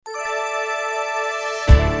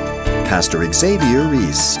Pastor Xavier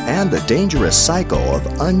Reese and the dangerous cycle of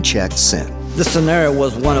unchecked sin. This scenario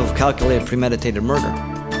was one of calculated, premeditated murder.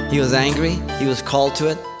 He was angry. He was called to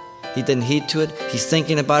it. He didn't heed to it. He's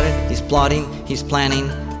thinking about it. He's plotting. He's planning.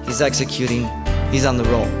 He's executing. He's on the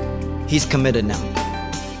roll. He's committed now.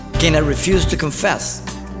 Cain had refused to confess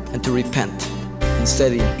and to repent.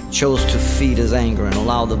 Instead, he chose to feed his anger and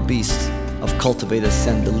allow the beast of cultivated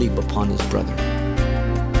sin to leap upon his brother.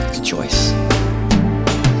 It's a choice.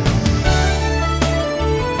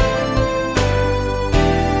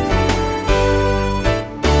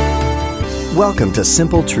 Welcome to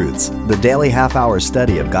Simple Truths, the daily half-hour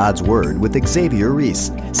study of God's Word with Xavier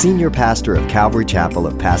Reese, Senior Pastor of Calvary Chapel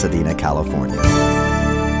of Pasadena, California.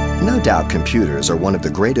 No doubt computers are one of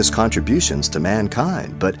the greatest contributions to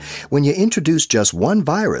mankind, but when you introduce just one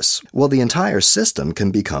virus, well, the entire system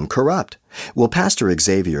can become corrupt. Well, Pastor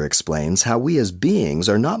Xavier explains how we as beings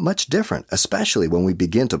are not much different, especially when we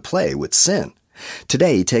begin to play with sin.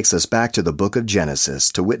 Today, he takes us back to the book of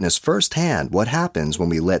Genesis to witness firsthand what happens when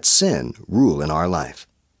we let sin rule in our life.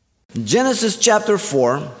 Genesis chapter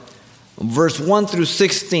 4, verse 1 through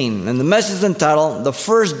 16, and the message is entitled, The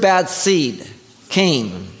First Bad Seed,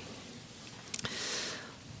 Cain.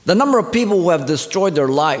 The number of people who have destroyed their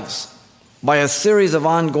lives by a series of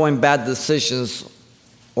ongoing bad decisions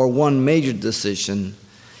or one major decision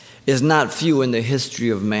is not few in the history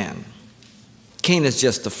of man. Cain is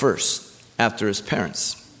just the first after his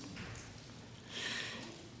parents.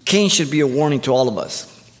 Cain should be a warning to all of us,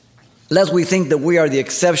 lest we think that we are the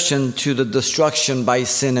exception to the destruction by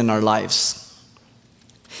sin in our lives.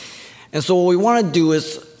 And so what we want to do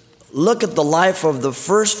is look at the life of the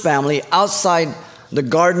first family outside the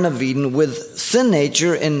Garden of Eden with sin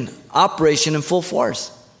nature in operation in full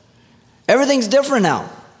force. Everything's different now.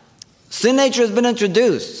 Sin nature has been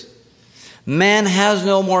introduced. Man has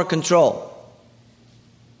no more control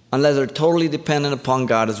unless they're totally dependent upon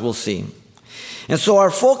God, as we'll see. And so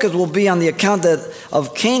our focus will be on the account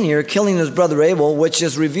of Cain here killing his brother Abel, which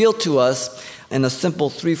is revealed to us in a simple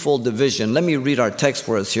threefold division. Let me read our text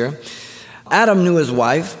for us here. Adam knew his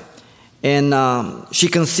wife, and she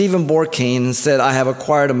conceived and bore Cain and said, I have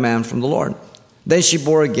acquired a man from the Lord. Then she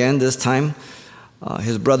bore again, this time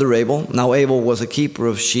his brother Abel. Now Abel was a keeper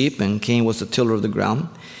of sheep, and Cain was a tiller of the ground.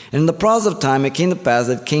 And in the process of time, it came to pass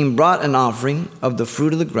that Cain brought an offering of the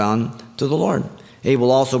fruit of the ground to the Lord.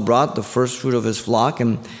 Abel also brought the first fruit of his flock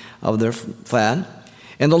and of their fat.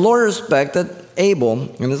 And the Lord respected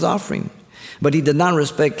Abel and his offering. But he did not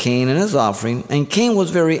respect Cain and his offering. And Cain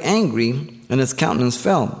was very angry, and his countenance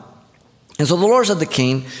fell. And so the Lord said to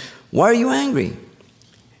Cain, Why are you angry?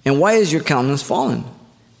 And why is your countenance fallen?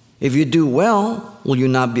 If you do well, will you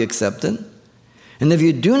not be accepted? And if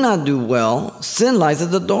you do not do well, sin lies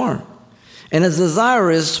at the door, and its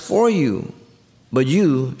desire is for you, but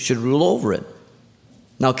you should rule over it.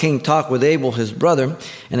 Now Cain talked with Abel his brother,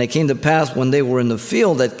 and it came to pass when they were in the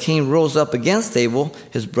field that Cain rose up against Abel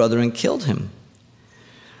his brother and killed him.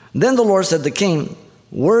 Then the Lord said to Cain,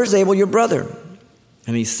 Where is Abel your brother?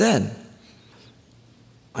 And he said,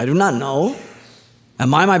 I do not know.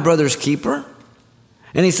 Am I my brother's keeper?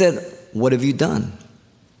 And he said, What have you done?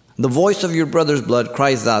 The voice of your brother's blood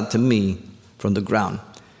cries out to me from the ground.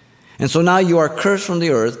 And so now you are cursed from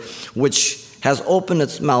the earth, which has opened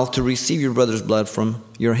its mouth to receive your brother's blood from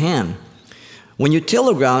your hand. When you till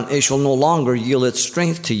the ground, it shall no longer yield its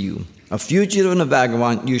strength to you. A fugitive and a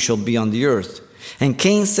vagabond you shall be on the earth. And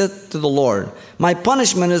Cain said to the Lord, My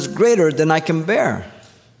punishment is greater than I can bear.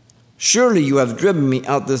 Surely you have driven me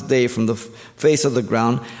out this day from the face of the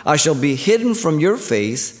ground. I shall be hidden from your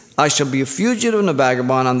face. I shall be a fugitive and a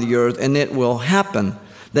vagabond on the earth, and it will happen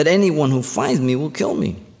that anyone who finds me will kill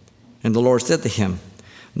me. And the Lord said to him,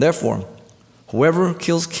 Therefore, whoever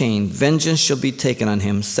kills Cain, vengeance shall be taken on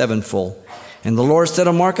him sevenfold. And the Lord set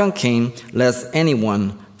a mark on Cain, lest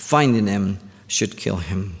anyone finding him should kill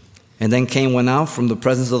him. And then Cain went out from the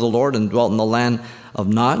presence of the Lord and dwelt in the land of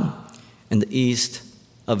Nod, in the east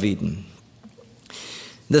of Eden.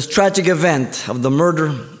 This tragic event of the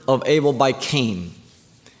murder of Abel by Cain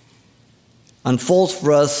unfolds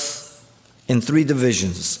for us in three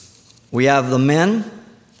divisions. We have the men,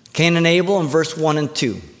 Cain and Abel, in verse 1 and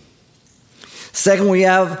 2. Second, we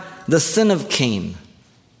have the sin of Cain,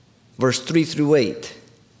 verse 3 through 8.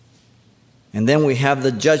 And then we have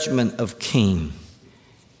the judgment of Cain,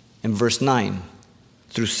 in verse 9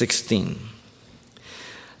 through 16.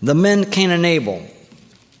 The men, Cain and Abel.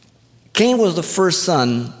 Cain was the first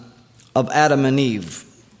son of Adam and Eve.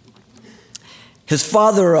 His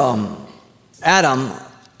father, Adam,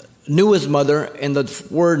 knew his mother, and the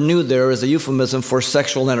word knew there is a euphemism for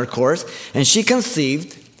sexual intercourse, and she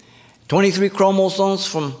conceived 23 chromosomes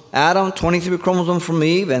from Adam, 23 chromosomes from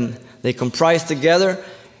Eve, and they comprise together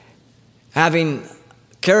having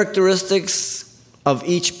characteristics of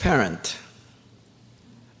each parent.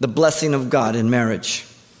 The blessing of God in marriage.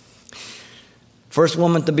 First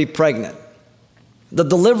woman to be pregnant. The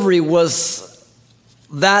delivery was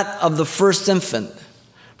that of the first infant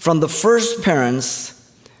from the first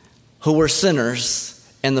parents who were sinners,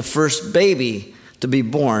 and the first baby to be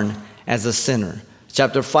born as a sinner.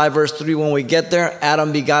 Chapter 5, verse 3, when we get there,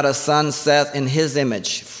 Adam begot a son, Seth, in his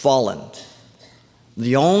image, fallen.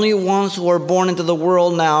 The only ones who are born into the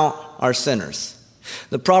world now are sinners.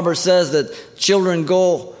 The proverb says that children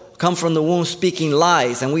come from the womb speaking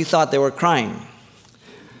lies, and we thought they were crying.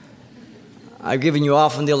 I've given you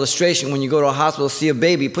often the illustration, when you go to a hospital, see a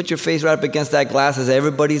baby, put your face right up against that glass as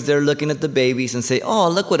everybody's there looking at the babies and say, oh,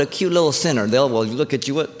 look what a cute little sinner. They'll look at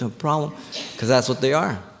you, what the problem? Because that's what they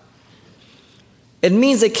are. It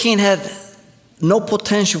means that Cain had no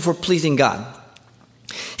potential for pleasing God.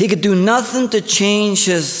 He could do nothing to change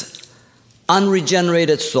his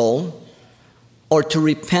unregenerated soul or to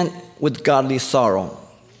repent with godly sorrow.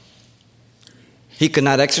 He could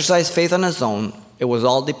not exercise faith on his own. It was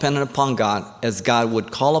all dependent upon God, as God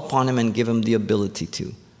would call upon him and give him the ability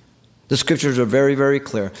to. The scriptures are very, very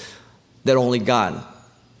clear that only God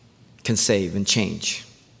can save and change.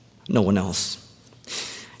 No one else.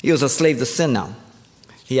 He was a slave to sin now.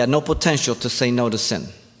 He had no potential to say no to sin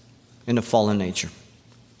in a fallen nature.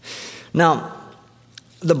 Now,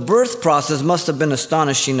 the birth process must have been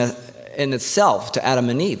astonishing in itself to Adam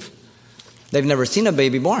and Eve. They've never seen a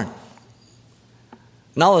baby born.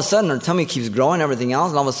 And all of a sudden, her tummy keeps growing, everything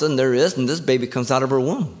else, and all of a sudden there is, and this baby comes out of her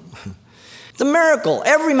womb. It's a miracle.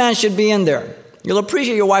 Every man should be in there. You'll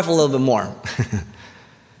appreciate your wife a little bit more.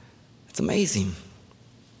 It's amazing.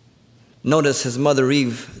 Notice his mother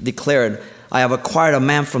Eve declared, I have acquired a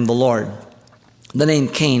man from the Lord. The name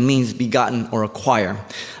Cain means begotten or acquire.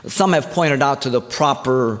 Some have pointed out to the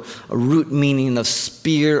proper root meaning of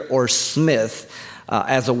spear or smith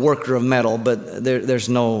as a worker of metal, but there's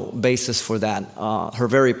no basis for that. Her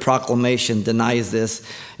very proclamation denies this.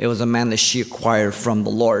 It was a man that she acquired from the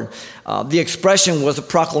Lord. The expression was a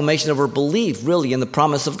proclamation of her belief, really, in the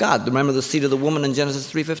promise of God. Remember the seed of the woman in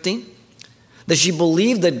Genesis 3:15? That she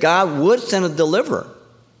believed that God would send a deliverer.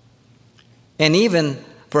 And even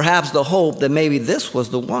perhaps the hope that maybe this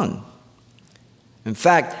was the one. In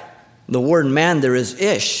fact, the word man there is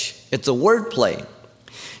ish. It's a word play.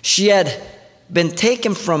 She had been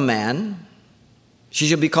taken from man. She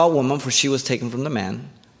should be called woman, for she was taken from the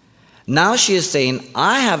man. Now she is saying,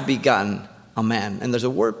 I have begotten a man. And there's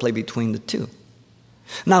a word play between the two.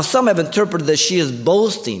 Now some have interpreted that she is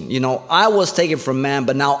boasting. I was taken from man,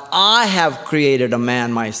 but now I have created a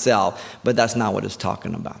man myself. But that's not what it's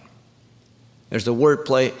talking about. There's a word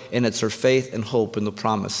play, and it's her faith and hope in the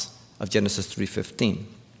promise of Genesis 3:15.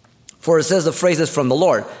 For it says the phrase is from the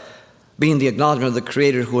Lord, being the acknowledgement of the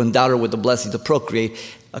Creator who endowed her with the blessing to procreate,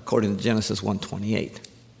 according to Genesis 1:28.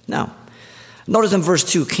 Now, notice in verse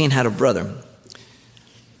 2, Cain had a brother.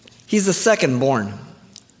 He's the second born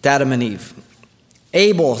to Adam and Eve.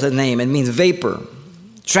 Abel is the name. It means vapor,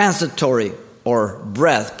 transitory, or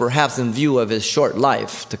breath, perhaps in view of his short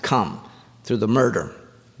life to come through the murder.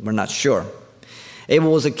 We're not sure.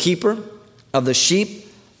 Abel was a keeper of the sheep,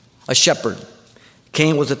 a shepherd.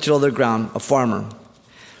 Cain was a tiller of the ground, a farmer.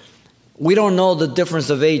 We don't know the difference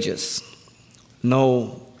of ages.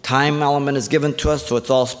 No time element is given to us, so it's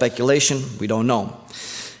all speculation. We don't know.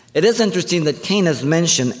 It is interesting that Cain is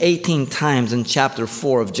mentioned 18 times in chapter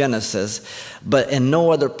 4 of Genesis, but in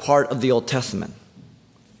no other part of the Old Testament.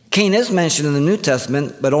 Cain is mentioned in the New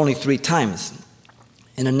Testament, but only 3 times.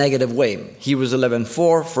 In a negative way. Hebrews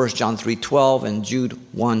 11:4, 1 John 3:12, and Jude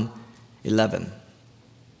 1:11.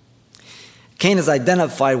 Cain is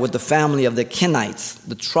identified with the family of the Kenites,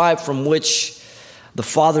 the tribe from which the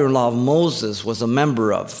father-in-law of Moses was a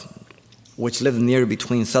member of, which lived near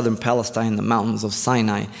between southern Palestine and the mountains of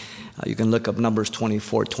Sinai. You can look up Numbers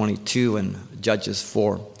 24:22 and Judges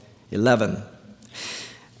 4:11.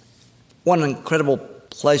 What an incredible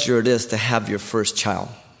pleasure it is to have your first child.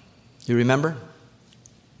 You remember?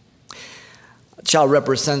 A child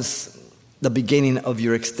represents the beginning of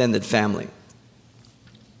your extended family.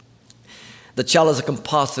 The child is a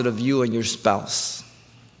composite of you and your spouse.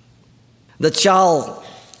 The child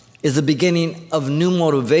is the beginning of new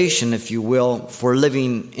motivation, if you will, for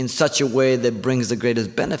living in such a way that brings the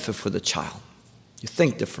greatest benefit for the child. You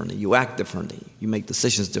think differently, you act differently, you make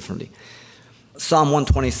decisions differently. Psalm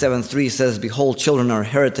 127:3 says, behold, children are a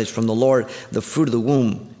heritage from the Lord. The fruit of the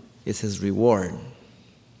womb is his reward.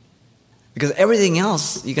 Because everything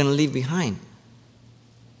else you're going to leave behind.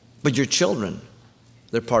 But your children,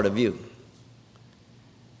 they're part of you.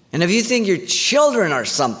 And if you think your children are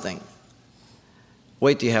something,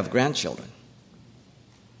 wait till you have grandchildren.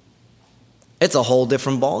 It's a whole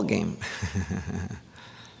different ball game.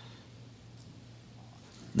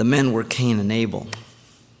 The men were Cain and Abel.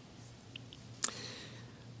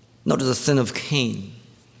 Notice the sin of Cain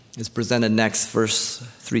is presented next, verse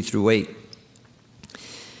 3 through 8.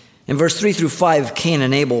 In verse 3 through 5, Cain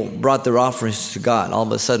and Abel brought their offerings to God. All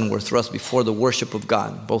of a sudden were thrust before the worship of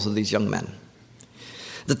God, both of these young men.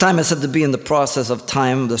 The time is said to be in the process of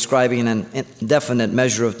time, describing an indefinite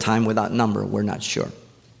measure of time without number. We're not sure.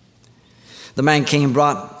 The man Cain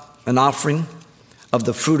brought an offering of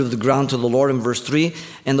the fruit of the ground to the Lord in verse 3,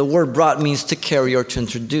 and the word brought means to carry or to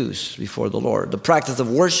introduce before the Lord. The practice of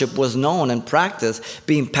worship was known and practiced,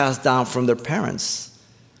 being passed down from their parents.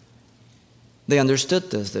 They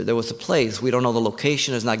understood this. There was a place. We don't know the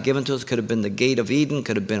location. It's not given to us. Could have been the gate of Eden.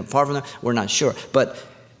 Could have been apart from there. We're not sure. But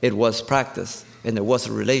it was practiced, and there was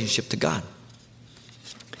a relationship to God.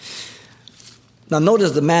 Now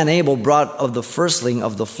notice the man Abel brought of the firstling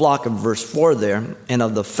of the flock in verse 4 there, and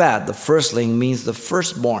of the fat. The firstling means the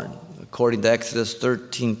firstborn. According to Exodus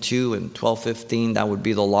 13:2 and 12:15, that would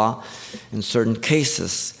be the law in certain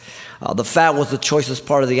cases. The fat was the choicest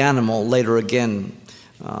part of the animal, later again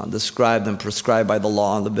described and prescribed by the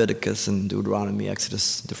law in Leviticus and Deuteronomy,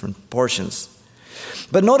 Exodus, different portions.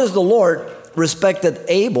 But notice the Lord respected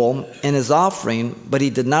Abel and his offering, but he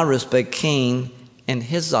did not respect Cain and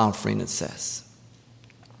his offering, it says.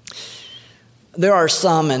 There are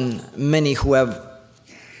some and many who have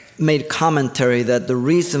made commentary that the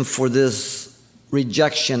reason for this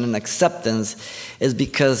rejection and acceptance is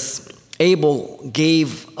because Abel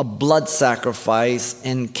gave a blood sacrifice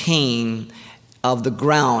and Cain of the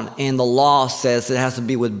ground, and the law says it has to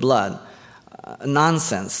be with blood.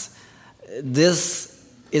 Nonsense. This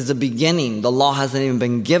is the beginning. The law hasn't even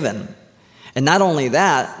been given. And not only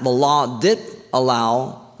that, the law did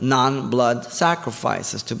allow non-blood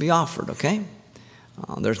sacrifices to be offered, okay?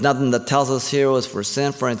 There's nothing that tells us here it was for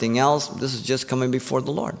sin, for anything else. This is just coming before the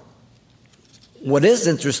Lord. What is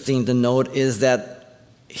interesting to note is that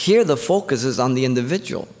here the focus is on the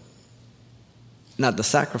individual, not the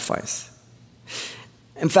sacrifice.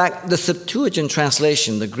 In fact, the Septuagint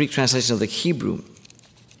translation, the Greek translation of the Hebrew,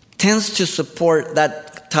 tends to support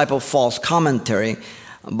that type of false commentary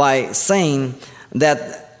by saying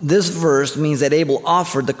that this verse means that Abel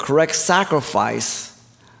offered the correct sacrifice,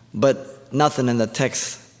 but nothing in the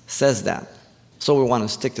text says that. So we want to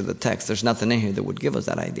stick to the text. There's nothing in here that would give us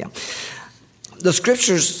that idea. The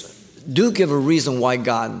scriptures do give a reason why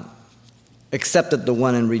God accepted the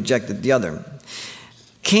one and rejected the other.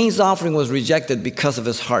 Cain's offering was rejected because of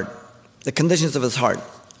his heart, the conditions of his heart,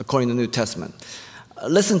 according to the New Testament.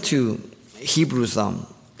 Listen to Hebrews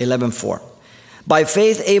 11:4. By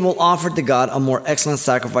faith Abel offered to God a more excellent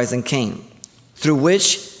sacrifice than Cain, through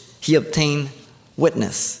which he obtained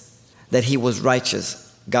witness that he was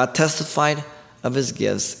righteous. God testified of his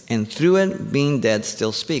gifts, and through it, being dead,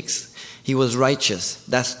 still speaks. He was righteous.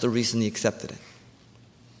 That's the reason he accepted it.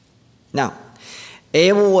 Now,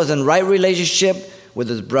 Abel was in right relationship with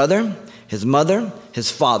his brother, his mother, his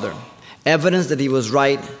father. Evidence that he was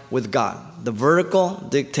right with God. The vertical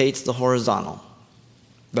dictates the horizontal.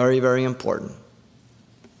 Very, very important.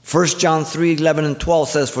 1 John 3:11 and 12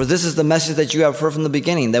 says, "For this is the message that you have heard from the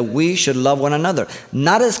beginning, that we should love one another.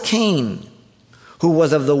 Not as Cain, who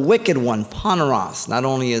was of the wicked one, Poneros." Not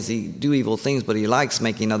only does he do evil things, but he likes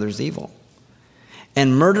making others evil.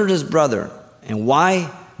 "And murdered his brother." And why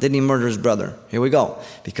did he murder his brother? Here we go.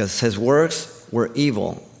 Because his works were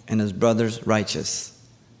evil and his brother's righteous.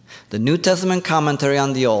 The New Testament commentary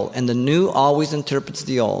on the Old, and the New always interprets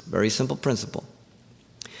the Old. Very simple principle.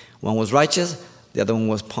 One was righteous, the other one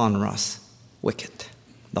was Poneros, wicked,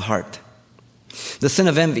 the heart. The sin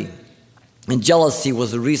of envy and jealousy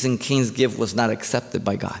was the reason Cain's gift was not accepted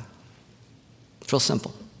by God. It's real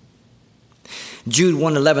simple. Jude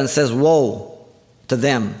 1:11 says, "Woe to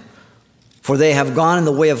them, for they have gone in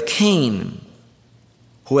the way of Cain,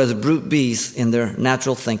 who has brute beasts in their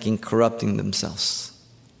natural thinking, corrupting themselves."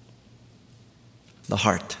 The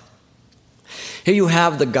heart. Here you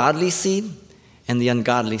have the godly seed and the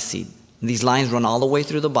ungodly seed. These lines run all the way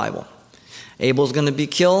through the Bible. Abel's going to be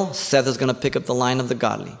killed. Seth is going to pick up the line of the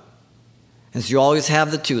godly. And so you always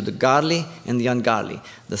have the two, the godly and the ungodly,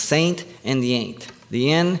 the saint and the ain't,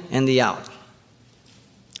 the in and the out.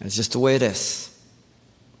 It's just the way it is.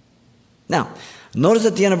 Now, notice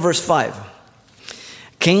at the end of verse 5,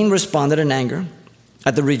 Cain responded in anger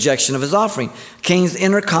at the rejection of his offering. Cain's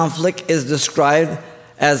inner conflict is described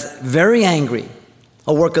as very angry.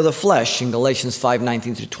 a work of the flesh in Galatians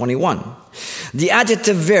 5:19 through 21. The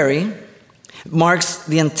adjective very marks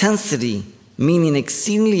the intensity, meaning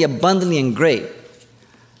exceedingly abundantly and great.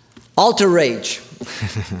 Alter rage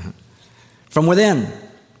from within,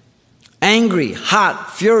 angry,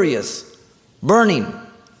 hot, furious, burning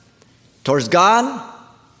towards God,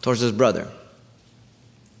 towards his brother.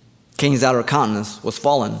 Cain's outer countenance was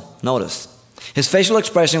fallen. Notice. His facial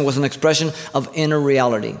expression was an expression of inner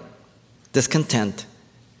reality, discontent,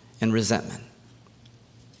 and resentment.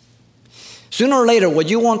 Sooner or later, what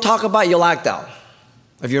you won't talk about, you'll act out.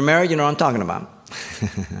 If you're married, you know what I'm talking about.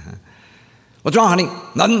 What's wrong, honey?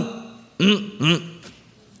 Nothing.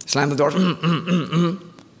 Slam the door.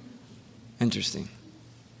 Interesting.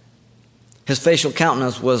 His facial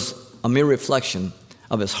countenance was a mere reflection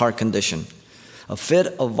of his heart condition, a fit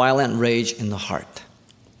of violent rage in the heart.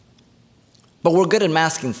 But we're good at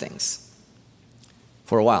masking things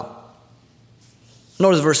for a while.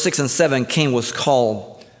 Notice verse 6 and 7, Cain was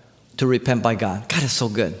called to repent by God. God is so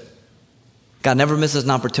good. God never misses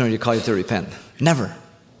an opportunity to call you to repent. Never.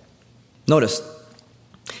 Notice,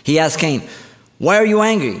 he asked Cain, why are you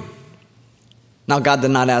angry? Now, God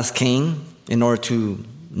did not ask Cain in order to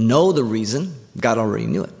know the reason. God already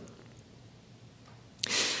knew it.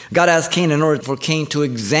 God asked Cain in order for Cain to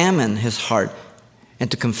examine his heart and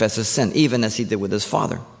to confess his sin, even as he did with his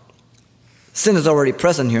father. Sin is already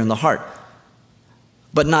present here in the heart,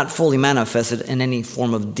 but not fully manifested in any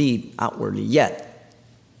form of deed outwardly yet.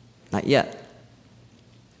 Not yet.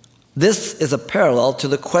 This is a parallel to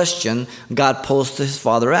the question God posed to his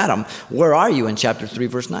father Adam. Where are you in chapter 3,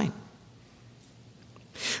 verse 9?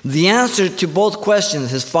 The answer to both questions,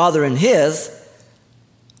 his father and his,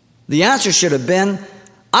 the answer should have been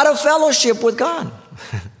out of fellowship with God.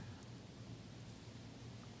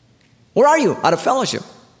 Where are you? Out of fellowship.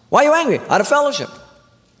 Why are you angry? Out of fellowship.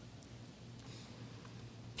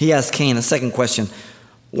 He asked Cain a second question.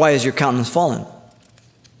 Why is your countenance fallen?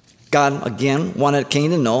 God, again, wanted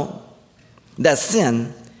Cain to know that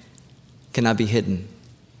sin cannot be hidden.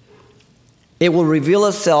 It will reveal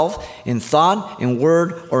itself in thought, in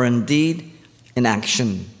word, or in deed, in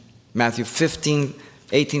action. Matthew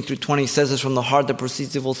 15:18 through 20 says this, from the heart that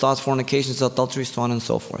proceeds evil thoughts, fornications, adultery, so on and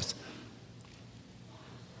so forth.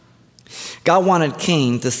 God wanted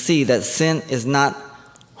Cain to see that sin is not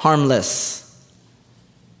harmless,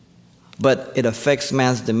 but it affects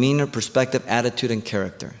man's demeanor, perspective, attitude, and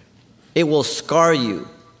character. It will scar you.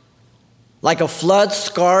 Like a flood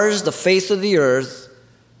scars the face of the earth,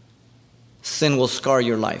 sin will scar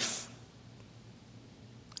your life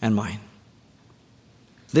and mine.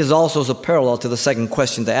 This also is a parallel to the second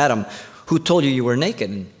question to Adam, who told you were naked,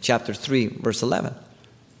 in chapter 3, verse 11.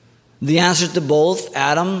 The answer to both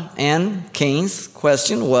Adam and Cain's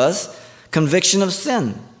question was conviction of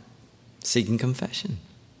sin, seeking confession.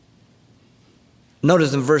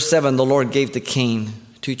 Notice in verse 7, the Lord gave to Cain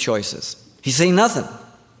two choices. He's saying nothing.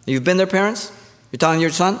 You've been there, parents? You're talking to your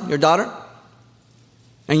son, your daughter?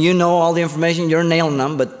 And you know all the information. You're nailing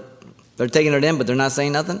them, but they're taking it in, but they're not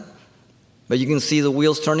saying nothing. But you can see the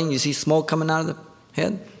wheels turning. You see smoke coming out of the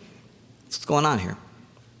head. What's going on here?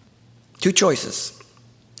 Two choices.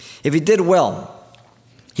 If he did well,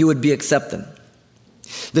 he would be accepted.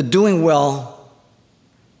 The doing well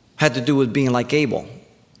had to do with being like Abel.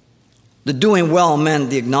 The doing well meant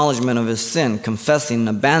the acknowledgement of his sin, confessing,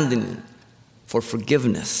 abandoning for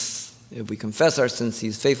forgiveness. If we confess our sins, he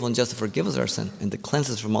is faithful and just to forgive us our sin and to cleanse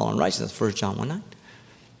us from all unrighteousness. 1 John 1:9.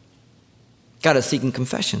 God is seeking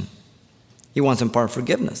confession. He wants in part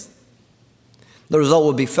forgiveness. The result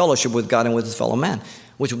will be fellowship with God and with his fellow man,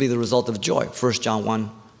 which will be the result of joy. 1 John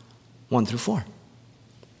 1 through 4.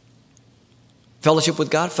 Fellowship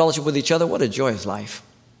with God, fellowship with each other. What a joyous life.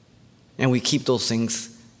 And we keep those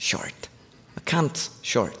things short. Accounts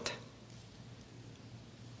short.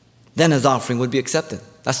 Then his offering would be accepted.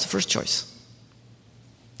 That's the first choice.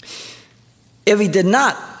 If he did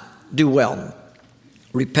not do well,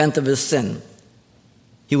 repent of his sin,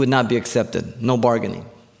 he would not be accepted. No bargaining.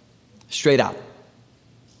 Straight out.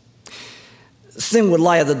 Sin would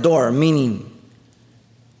lie at the door, meaning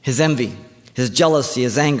his envy, his jealousy,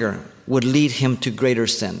 his anger would lead him to greater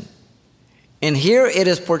sin. And here it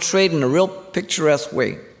is portrayed in a real picturesque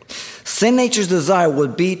way. Sin nature's desire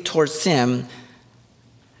would be towards him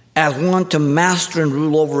as one to master and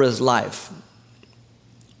rule over his life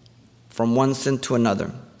from one sin to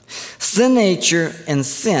another. Sin nature and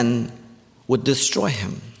sin would destroy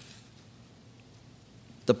him.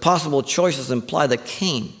 The possible choices imply that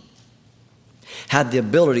Cain had the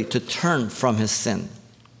ability to turn from his sin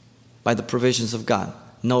by the provisions of God.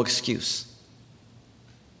 No excuse.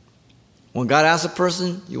 When God asks a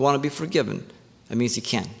person, you want to be forgiven. That means he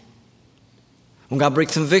can. When God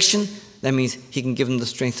brings conviction, that means he can give them the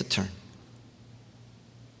strength to turn.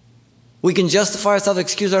 We can justify ourselves,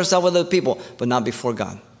 excuse ourselves with other people, but not before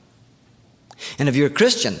God. And if you're a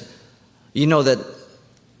Christian, you know that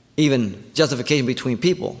even justification between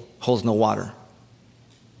people holds no water.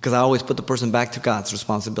 Because I always put the person back to God's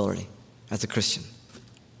responsibility as a Christian.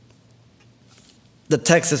 The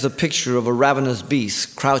text is a picture of a ravenous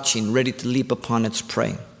beast crouching, ready to leap upon its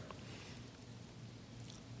prey.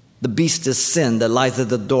 The beast is sin that lies at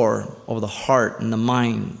the door of the heart and the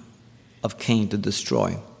mind of Cain to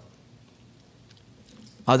destroy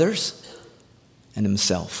others and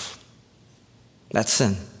himself. That's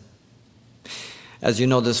sin. As you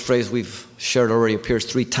know, this phrase we've shared already appears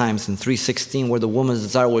 3 times in 3:16, where the woman's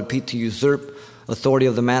desire would be to usurp authority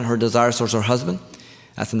of the man, her desire towards her husband.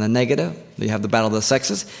 That's in the negative. You have the battle of the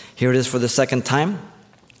sexes. Here it is for the second time.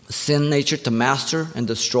 Sin nature to master and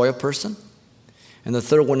destroy a person. And the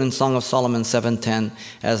third one in Song of Solomon 7:10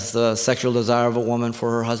 as the sexual desire of a woman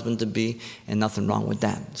for her husband to be, and nothing wrong with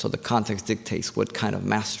that. So the context dictates what kind of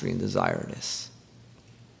mastery and desire it is.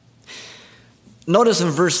 Notice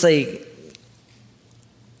in verse 8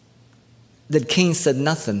 that Cain said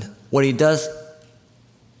nothing. What he does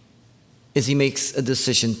is he makes a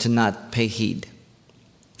decision to not pay heed.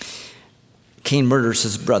 Cain murders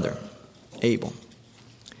his brother, Abel.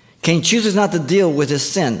 Cain chooses not to deal with his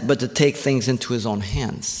sin, but to take things into his own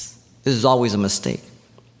hands. This is always a mistake.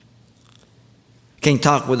 Cain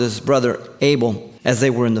talked with his brother Abel as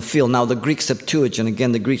they were in the field. Now the Greek Septuagint,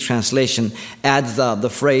 again the Greek translation, adds the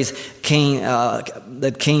phrase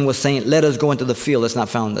that Cain was saying, let us go into the field. It's not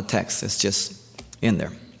found in the text. It's just in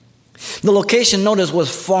there. The location, notice,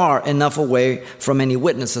 was far enough away from any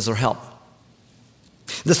witnesses or help.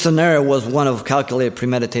 The scenario was one of calculated,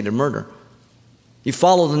 premeditated murder. You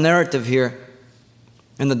follow the narrative here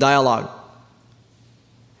in the dialogue.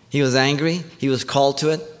 He was angry. He was called to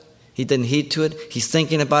it. He didn't heed to it. He's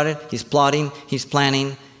thinking about it. He's plotting. He's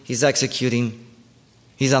planning. He's executing.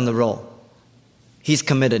 He's on the roll. He's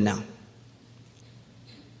committed now.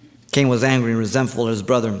 Cain was angry and resentful at his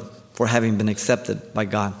brother for having been accepted by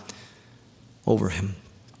God over him.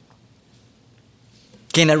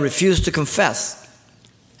 Cain had refused to confess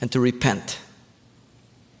and to repent.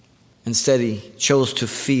 Instead, he chose to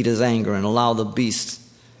feed his anger and allow the beast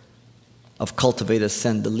of cultivated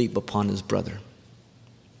sin to leap upon his brother.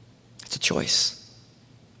 It's a choice.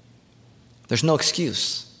 There's no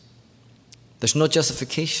excuse. There's no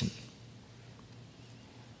justification.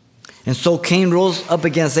 And so Cain rose up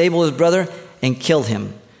against Abel, his brother, and killed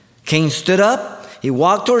him. Cain stood up. He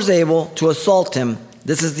walked towards Abel to assault him.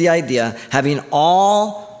 This is the idea, having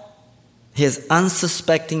all his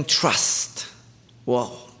unsuspecting trust.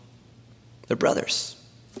 Whoa. They're brothers.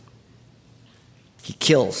 He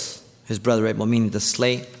kills his brother Abel, meaning to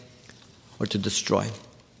slay or to destroy.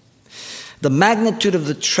 The magnitude of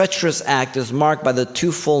the treacherous act is marked by the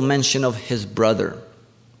twofold mention of his brother.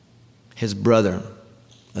 His brother.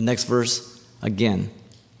 The next verse, again,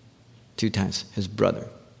 2 times, his brother.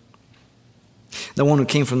 The one who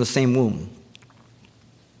came from the same womb.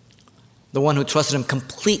 The one who trusted him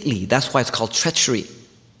completely. That's why it's called treachery.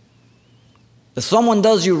 If someone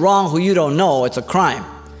does you wrong who you don't know, it's a crime.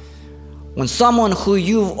 When someone who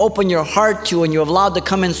you've opened your heart to and you've allowed to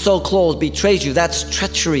come in so close betrays you, that's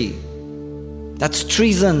treachery. That's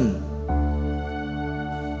treason.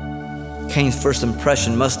 Cain's first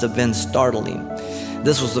impression must have been startling.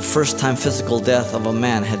 This was the first time physical death of a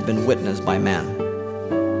man had been witnessed by man.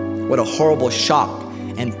 What a horrible shock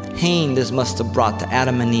and pain this must have brought to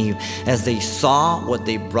Adam and Eve as they saw what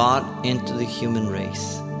they brought into the human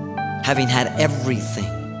race. Having had everything,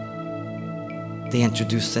 they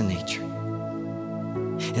introduced sin nature.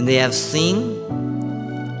 And they have seen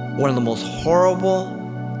one of the most horrible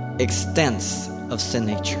extents of sin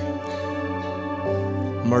nature.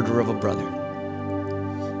 Murder of a brother.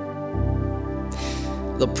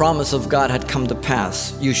 The promise of God had come to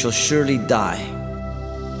pass. You shall surely die.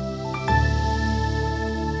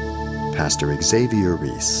 Pastor Xavier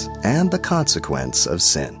Reese and the consequence of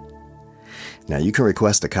sin. Now, you can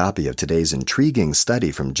request a copy of today's intriguing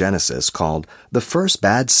study from Genesis called The First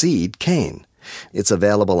Bad Seed, Cain. It's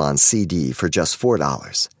available on CD for just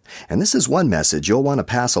 $4. And this is one message you'll want to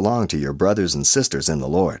pass along to your brothers and sisters in the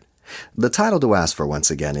Lord. The title to ask for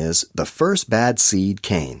once again is The First Bad Seed,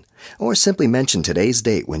 Cain. Or simply mention today's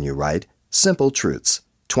date when you write Simple Truths,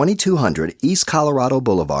 2200 East Colorado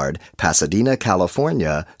Boulevard, Pasadena,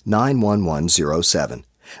 California, 91107.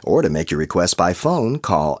 Or to make your request by phone,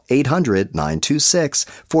 call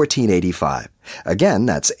 800-926-1485. Again,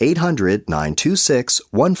 that's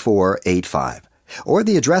 800-926-1485. Or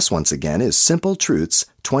the address once again is Simple Truths,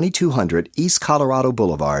 2200 East Colorado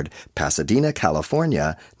Boulevard, Pasadena,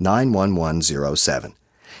 California, 91107.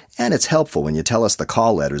 And it's helpful when you tell us the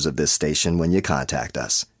call letters of this station when you contact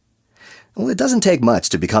us. Well, it doesn't take much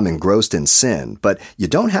to become engrossed in sin, but you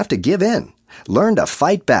don't have to give in. Learn to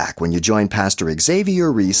fight back when you join Pastor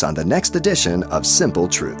Xavier Reese on the next edition of Simple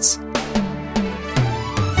Truths.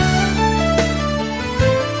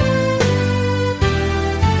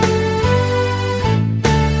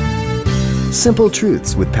 Simple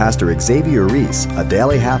Truths with Pastor Xavier Reese, a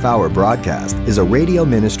daily half-hour broadcast, is a radio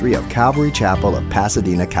ministry of Calvary Chapel of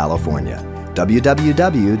Pasadena, California.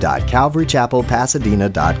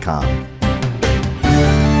 www.calvarychapelpasadena.com.